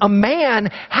this is a man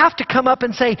have to come up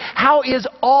and say, how is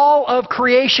all of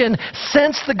creation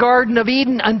since the Garden of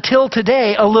Eden until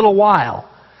today a little while?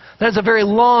 That is a very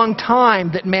long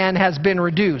time that man has been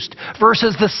reduced,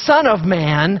 versus the Son of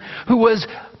Man, who was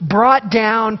brought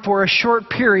down for a short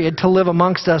period to live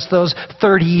amongst us, those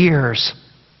 30 years.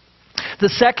 The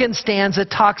second stanza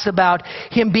talks about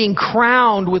him being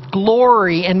crowned with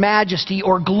glory and majesty,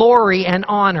 or glory and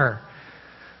honor.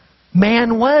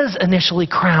 Man was initially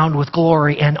crowned with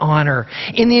glory and honor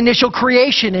in the initial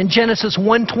creation in Genesis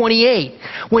 1:28,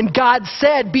 when God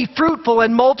said, "Be fruitful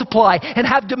and multiply and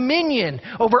have dominion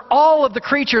over all of the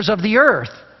creatures of the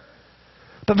earth."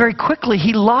 But very quickly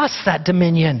he lost that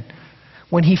dominion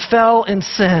when he fell in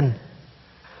sin.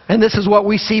 And this is what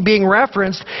we see being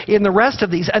referenced in the rest of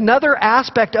these. Another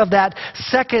aspect of that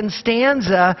second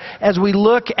stanza, as we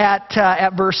look at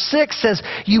verse 6, says,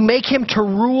 "You make him to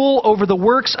rule over the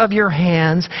works of your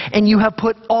hands, and you have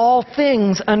put all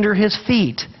things under his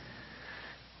feet."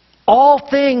 All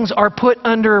things are put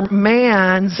under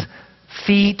man's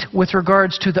feet with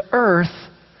regards to the earth.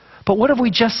 But what have we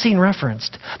just seen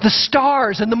referenced? The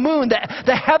stars and the moon,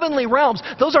 the heavenly realms,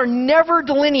 those are never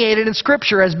delineated in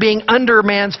Scripture as being under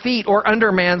man's feet or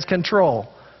under man's control.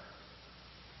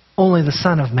 Only the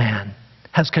Son of Man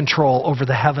has control over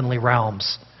the heavenly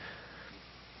realms.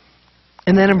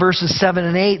 And then in verses 7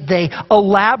 and 8, they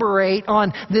elaborate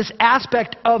on this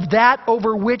aspect of that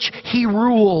over which he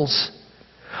rules.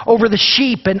 Over the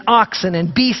sheep and oxen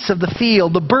and beasts of the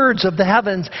field, the birds of the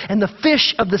heavens, and the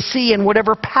fish of the sea, and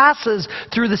whatever passes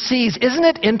through the seas. Isn't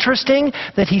it interesting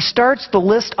that he starts the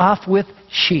list off with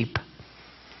sheep?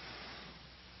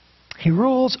 He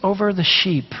rules over the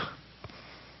sheep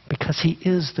because he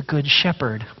is the good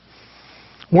shepherd.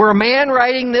 Were a man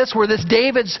writing this, were this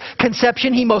David's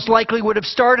conception, he most likely would have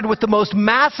started with the most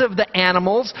massive of the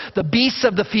animals, the beasts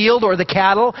of the field or the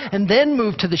cattle, and then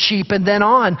moved to the sheep and then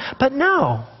on. But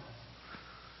no.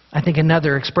 I think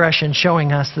another expression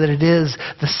showing us that it is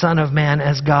the Son of Man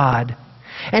as God.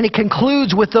 And it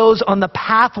concludes with those on the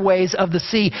pathways of the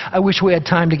sea. I wish we had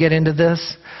time to get into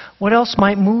this. What else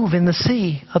might move in the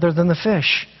sea other than the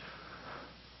fish?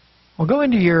 Well, go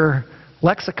into your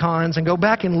lexicons and go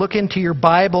back and look into your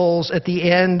Bibles at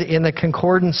the end in the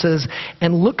concordances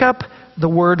and look up the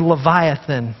word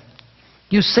Leviathan.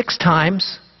 Used 6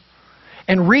 times.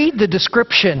 And read the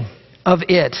description of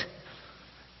it.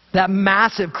 That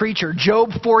massive creature.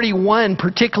 Job 41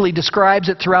 particularly describes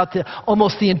it throughout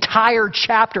almost the entire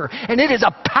chapter. And it is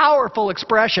a powerful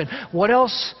expression. What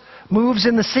else moves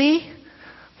in the sea?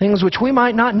 Things which we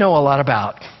might not know a lot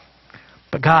about.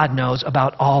 But God knows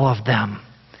about all of them.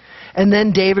 And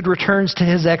then David returns to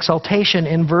his exaltation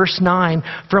in verse 9,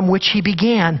 from which he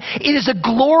began. It is a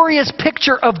glorious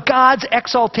picture of God's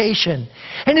exaltation.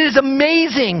 And it is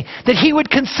amazing that he would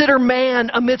consider man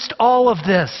amidst all of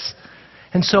this.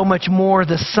 And so much more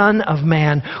the Son of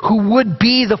Man, who would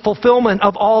be the fulfillment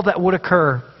of all that would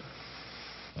occur.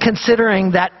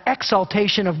 Considering that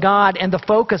exaltation of God and the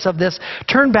focus of this,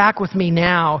 turn back with me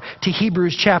now to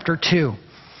Hebrews chapter 2.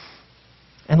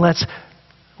 And let's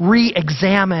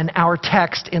re-examine our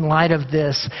text in light of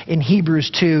this in Hebrews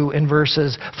 2 in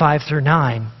verses 5 through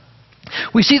 9.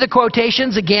 We see the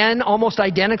quotations again almost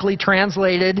identically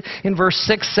translated in verse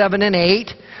 6, 7, and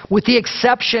 8. With the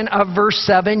exception of verse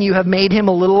 7, you have made him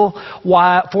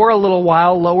for a little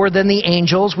while lower than the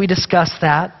angels. We discussed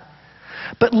that.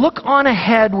 But look on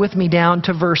ahead with me down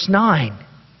to verse 9.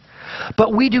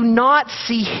 But we do not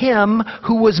see him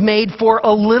who was made for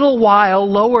a little while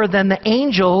lower than the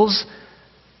angels,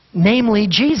 namely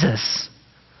Jesus,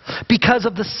 because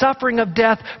of the suffering of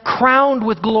death, crowned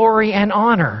with glory and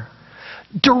honor.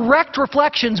 Direct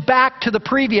reflections back to the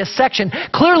previous section.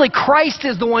 Clearly Christ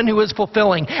is the one who is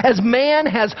fulfilling. As man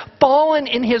has fallen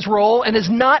in his role and is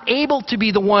not able to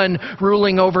be the one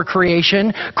ruling over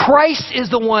creation, Christ is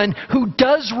the one who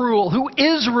does rule, who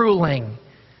is ruling,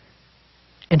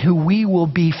 and who we will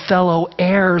be fellow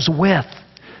heirs with.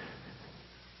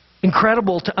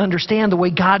 Incredible to understand the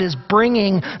way God is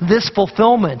bringing this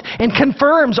fulfillment and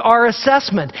confirms our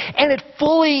assessment. And it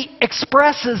fully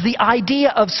expresses the idea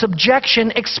of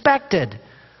subjection expected.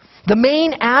 The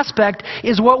main aspect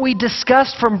is what we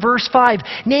discussed from verse 5,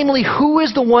 namely, who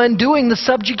is the one doing the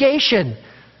subjugation?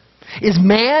 Is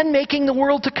man making the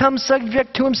world to come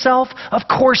subject to himself? Of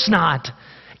course not.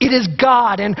 It is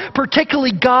God, and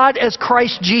particularly God as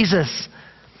Christ Jesus.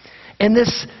 And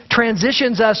this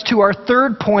transitions us to our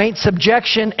third point,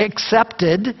 subjection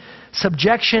accepted.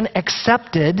 Subjection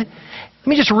accepted. Let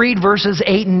me just read verses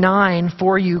 8 and 9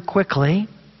 for you quickly.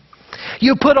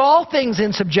 You put all things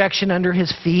in subjection under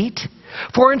his feet.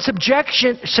 For in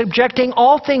subjecting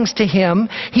all things to him,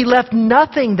 he left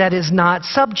nothing that is not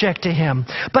subject to him.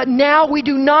 But now we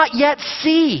do not yet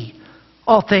see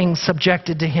all things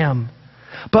subjected to him.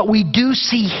 But we do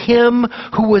see him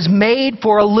who was made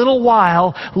for a little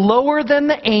while lower than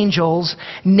the angels,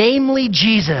 namely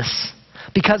Jesus,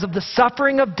 because of the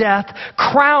suffering of death,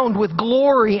 crowned with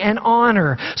glory and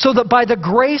honor, so that by the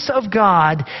grace of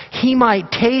God he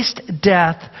might taste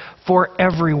death for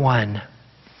everyone.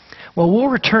 Well, we'll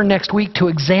return next week to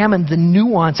examine the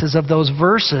nuances of those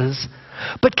verses,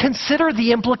 but consider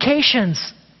the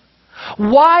implications.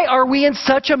 Why are we in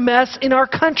such a mess in our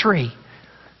country?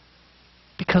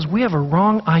 Because we have a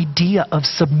wrong idea of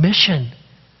submission.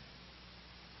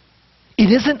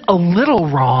 It isn't a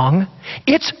little wrong,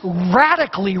 it's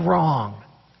radically wrong.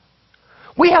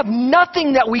 We have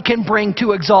nothing that we can bring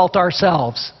to exalt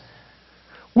ourselves.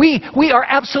 We are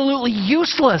absolutely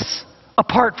useless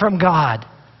apart from God.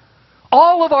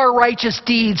 All of our righteous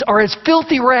deeds are as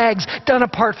filthy rags done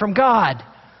apart from God.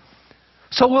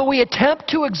 So will we attempt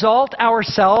to exalt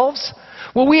ourselves?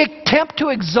 Will we attempt to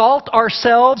exalt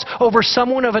ourselves over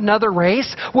someone of another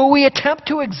race? Will we attempt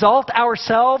to exalt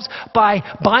ourselves by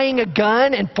buying a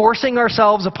gun and forcing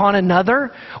ourselves upon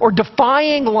another? Or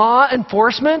defying law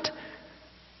enforcement?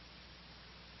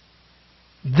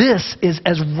 This is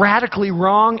as radically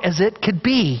wrong as it could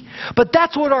be. But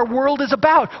that's what our world is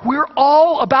about. We're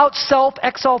all about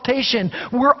self-exaltation.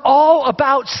 We're all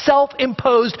about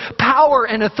self-imposed power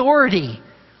and authority.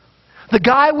 The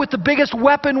guy with the biggest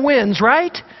weapon wins,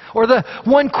 right? Or the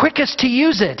one quickest to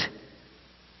use it.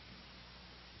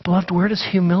 Beloved, where does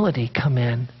humility come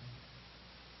in?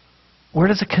 Where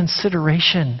does a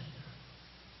consideration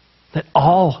that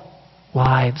all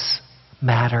lives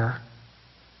matter?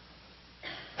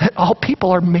 That all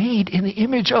people are made in the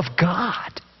image of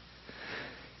God.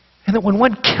 And that when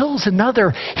one kills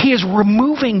another, he is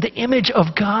removing the image of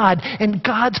God and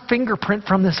God's fingerprint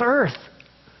from this earth.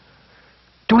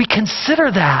 Do we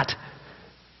consider that?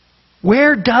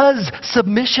 Where does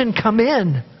submission come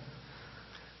in?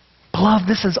 Beloved,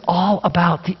 this is all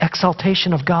about the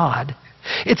exaltation of God.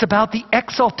 It's about the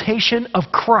exaltation of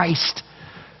Christ.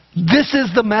 This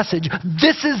is the message.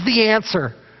 This is the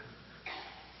answer.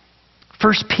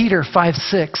 1 Peter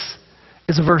 5:6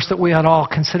 is a verse that we ought all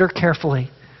consider carefully.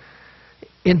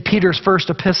 In Peter's first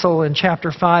epistle in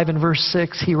chapter 5 and verse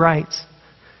 6, he writes,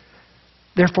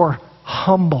 "Therefore,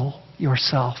 humble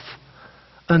yourself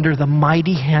under the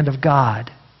mighty hand of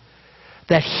God,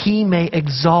 that he may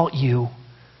exalt you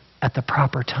at the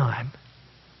proper time."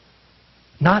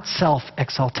 Not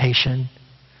self-exaltation,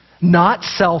 not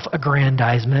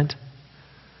self-aggrandizement.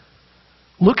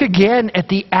 Look again at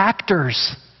the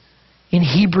actors in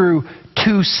Hebrew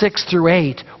 2:6 through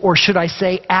 8, or should I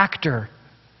say actor.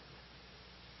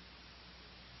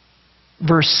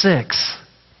 Verse 6.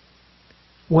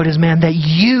 What is man that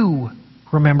you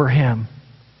remember him?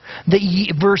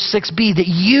 Verse 6b, that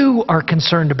you are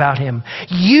concerned about him.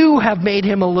 You have made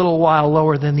him a little while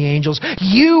lower than the angels.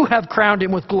 You have crowned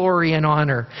him with glory and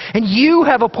honor. And you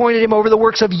have appointed him over the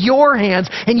works of your hands.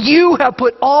 And you have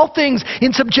put all things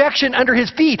in subjection under his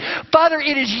feet. Father,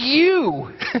 it is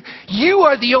you. You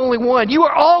are the only one. You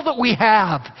are all that we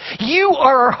have. You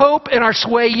are our hope and our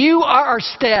sway. You are our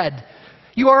stead.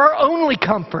 You are our only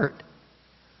comfort.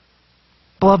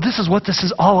 Beloved, this is what this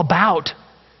is all about.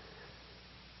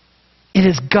 It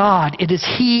is God. It is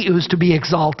He who is to be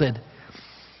exalted.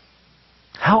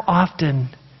 How often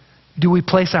do we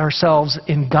place ourselves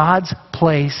in God's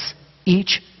place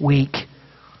each week,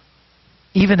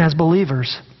 even as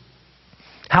believers?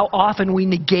 How often we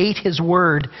negate His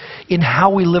Word in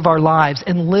how we live our lives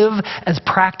and live as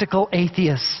practical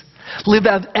atheists, live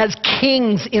as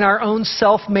kings in our own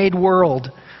self-made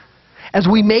world, as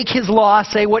we make His law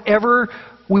say whatever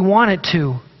we want it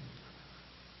to.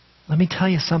 Let me tell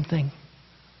you something.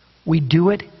 We do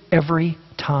it every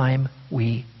time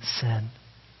we sin.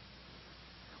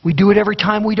 We do it every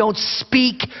time we don't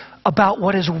speak about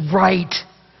what is right.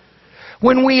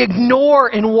 When we ignore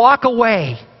and walk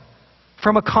away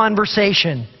from a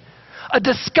conversation, a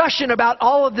discussion about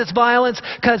all of this violence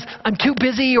because I'm too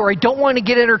busy, or I don't want to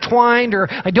get intertwined, or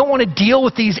I don't want to deal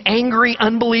with these angry,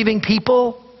 unbelieving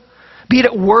people, be it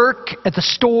at work, at the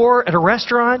store, at a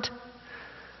restaurant.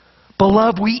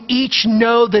 Beloved, we each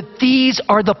know that these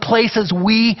are the places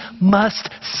we must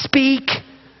speak.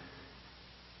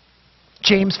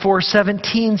 James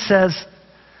 4:17 says,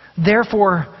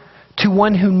 "Therefore, to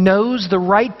one who knows the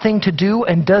right thing to do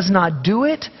and does not do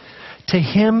it, to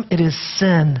him it is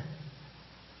sin."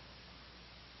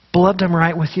 Beloved, I'm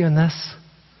right with you in this.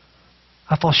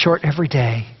 I fall short every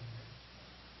day.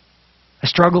 I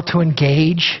struggle to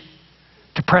engage,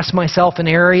 to press myself in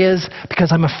areas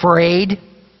because I'm afraid.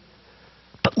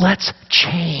 But let's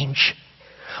change.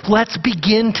 Let's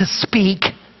begin to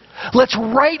speak. Let's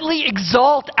rightly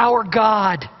exalt our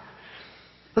God.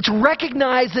 Let's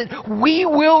recognize that we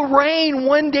will reign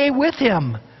one day with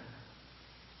Him.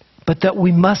 But that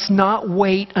we must not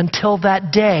wait until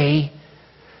that day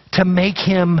to make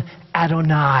Him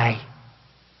Adonai,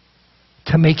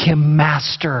 to make Him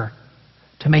Master,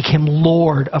 to make Him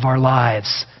Lord of our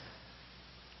lives.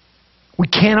 We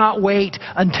cannot wait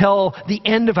until the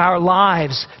end of our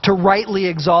lives to rightly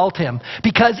exalt Him.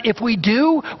 Because if we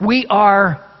do, we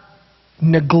are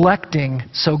neglecting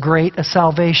so great a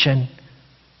salvation.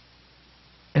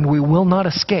 And we will not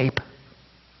escape,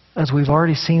 as we've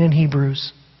already seen in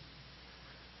Hebrews.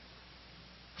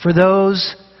 For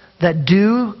those that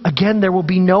do, again, there will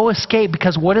be no escape,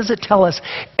 because what does it tell us?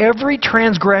 Every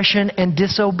transgression and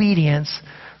disobedience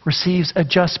receives a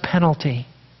just penalty.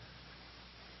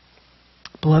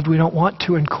 Beloved, we don't want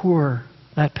to incur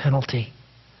that penalty.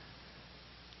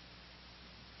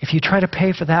 If you try to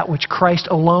pay for that which Christ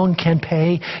alone can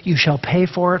pay, you shall pay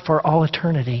for it for all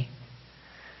eternity.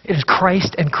 It is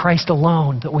Christ and Christ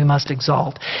alone that we must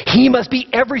exalt. He must be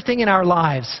everything in our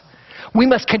lives. We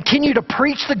must continue to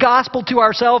preach the gospel to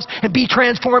ourselves and be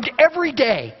transformed every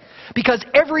day. Because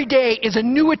every day is a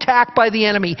new attack by the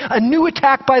enemy, a new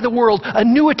attack by the world, a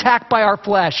new attack by our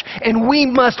flesh. And we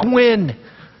must win.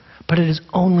 But it is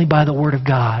only by the Word of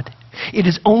God. It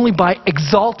is only by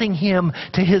exalting Him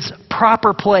to His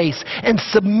proper place and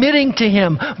submitting to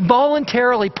Him,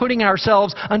 voluntarily putting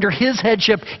ourselves under His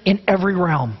headship in every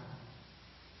realm.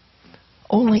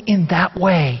 Only in that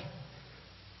way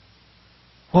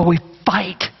will we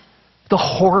fight the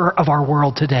horror of our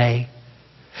world today.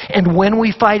 And when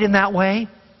we fight in that way,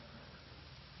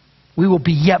 we will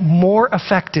be yet more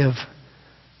effective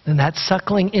than that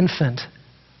suckling infant,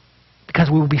 because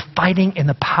we will be fighting in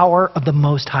the power of the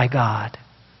Most High God.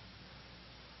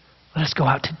 Let us go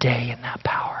out today in that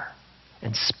power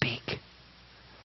and speak.